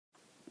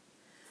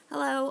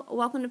Hello,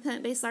 welcome to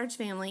Plant-Based Large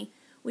Family.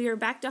 We are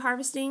back to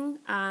harvesting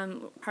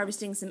some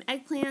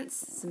eggplants,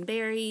 some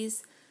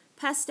berries,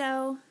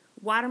 pesto,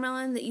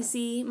 watermelon that you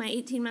see my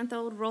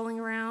 18-month-old rolling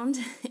around,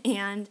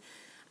 and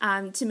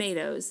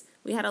tomatoes.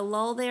 We had a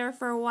lull there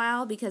for a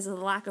while because of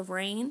the lack of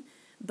rain,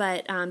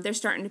 but they're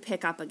starting to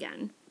pick up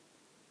again.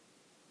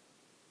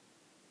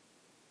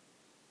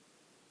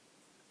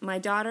 My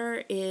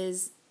daughter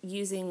is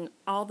using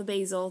all the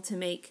basil to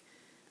make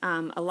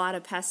a lot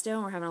of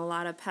pesto. We're having a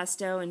lot of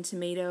pesto and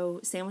tomato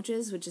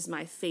sandwiches, which is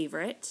my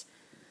favorite.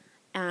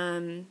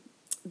 The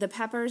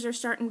peppers are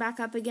starting back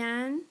up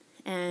again,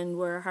 and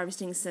we're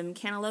harvesting some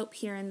cantaloupe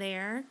here and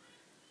there.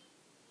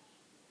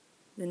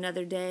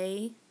 Another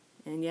day,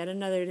 and yet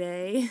another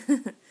day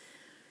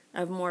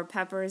of more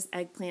peppers,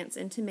 eggplants,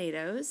 and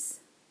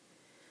tomatoes.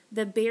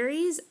 The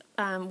berries,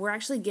 we're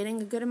actually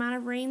getting a good amount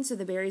of rain, so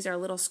the berries are a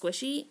little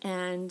squishy,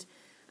 and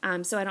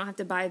so I don't have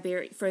to buy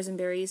frozen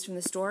berries from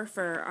the store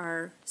for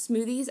our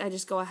smoothies. I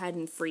just go ahead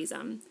and freeze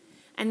them.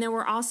 And then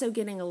we're also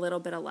getting a little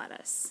bit of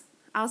lettuce.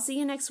 I'll see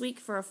you next week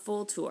for a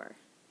full tour.